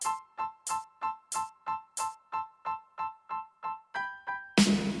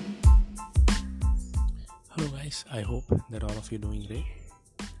guys, I hope that all of you doing great.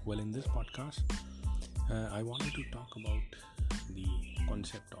 Well, in this podcast, I wanted to talk about the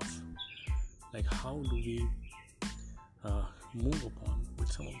concept of how do we move upon with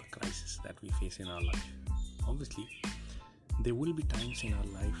some of the crises that we face in our life. Obviously, there will be times in our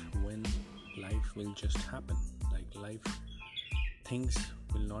life when life will just happen. Things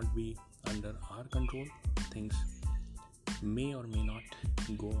will not be under our control. Things may or may not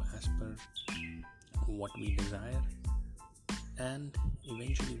go as per what we desire, and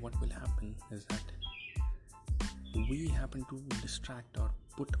eventually what will happen is that we happen to distract or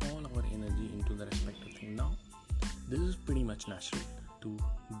put all our energy into the respective thing. Now, this is pretty much natural to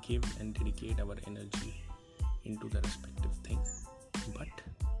give and dedicate our energy into the respective thing, but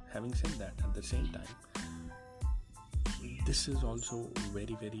having said that, at the same time, this is also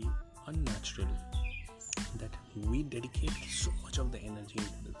very, very unnatural that we dedicate so much of the energy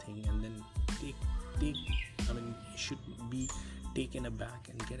into the thing and then should be taken aback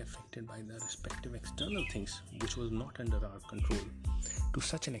and get affected by the respective external things which was not under our control, to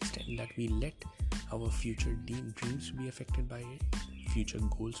such an extent that we let our future dreams be affected by it, future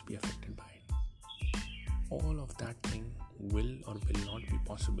goals be affected by it. All of that thing will or will not be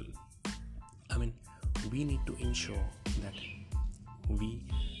possible. We need to ensure that we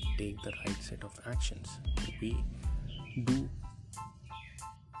take the right set of actions. We do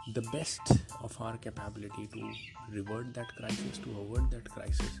the best of our capability to revert that crisis, to avert that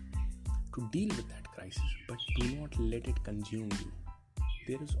crisis, to deal with that crisis, but do not let it consume you.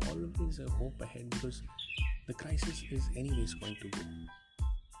 There is always a hope ahead, because the crisis is anyways going to go.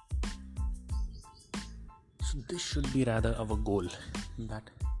 So this should be rather our goal, that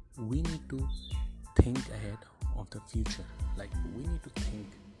we need to think ahead of the future. We need to think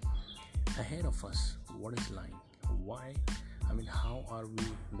ahead of us, what is lying, why, how are we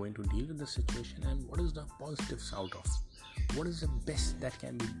going to deal with the situation, and what is the positives out of, what is the best that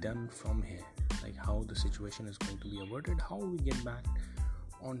can be done from here, how the situation is going to be averted, how we get back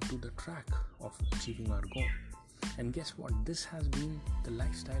onto the track of achieving our goal. And guess what, this has been the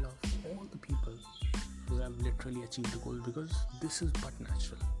lifestyle of all the people who have literally achieved the goal, because this is but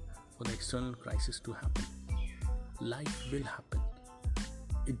natural for the external crisis to happen. Life will happen.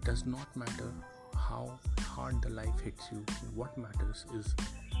 It does not matter how hard the life hits you. What matters is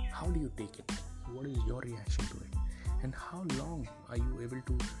how do you take it, what is your reaction to it, and how long are you able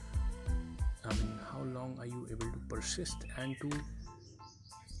to persist and to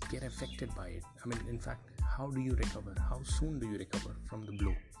get affected by it. In fact, how do you recover, how soon do you recover from the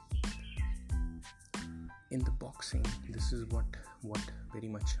blow. In the boxing, this is what very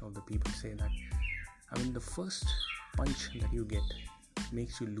much of the people say, that the first punch that you get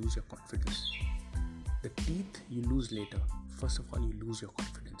makes you lose your confidence. The teeth you lose later. First of all, you lose your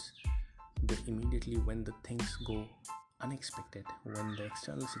confidence. Immediately when the things go unexpected, when the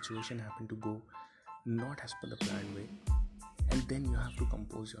external situation happen to go not as per the planned way, and then you have to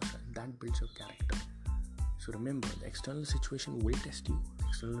compose yourself. That builds your character. So remember, the external situation will test you. The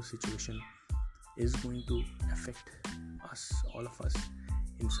external situation is going to affect us, all of us,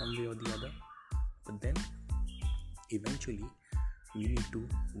 in some way or the other. But then, eventually, we need to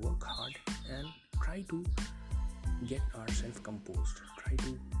work hard and try to get ourselves composed, try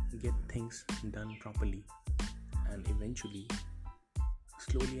to get things done properly, and eventually,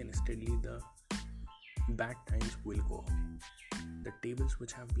 slowly and steadily, the bad times will go away. The tables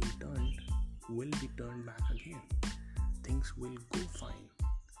which have been turned will be turned back again. Things will go fine.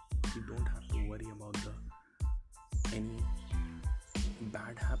 You don't have to worry about any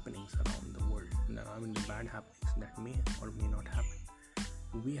bad happenings around the world. The bad happenings that may or may not happen.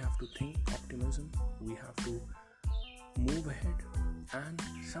 We have to think optimism. We have to move ahead. And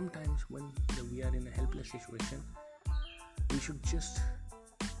sometimes when we are in a helpless situation, we should just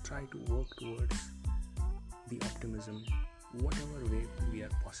try to work towards the optimism whatever way we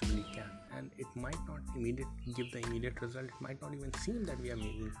are possibly can. And it might not give the immediate result. It might not even seem that we are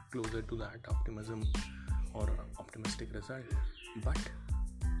moving closer to that optimism or optimistic result. But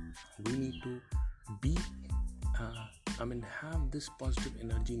we need to be have this positive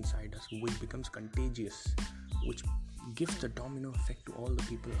energy inside us, which becomes contagious, which gives the domino effect to all the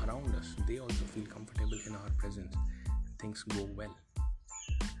people around us. They also feel comfortable in our presence. Things go well.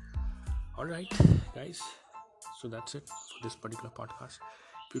 Alright guys, so that's it for this particular podcast.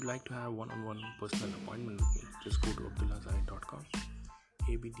 If you'd like to have one-on-one personal appointment with me, just go to abdullahzahid.com,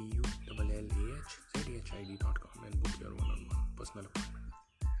 abdullahzahid.com, and book your one-on-one personal appointment.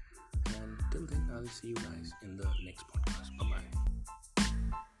 And till then, I'll see you guys in the next podcast. Bye-bye.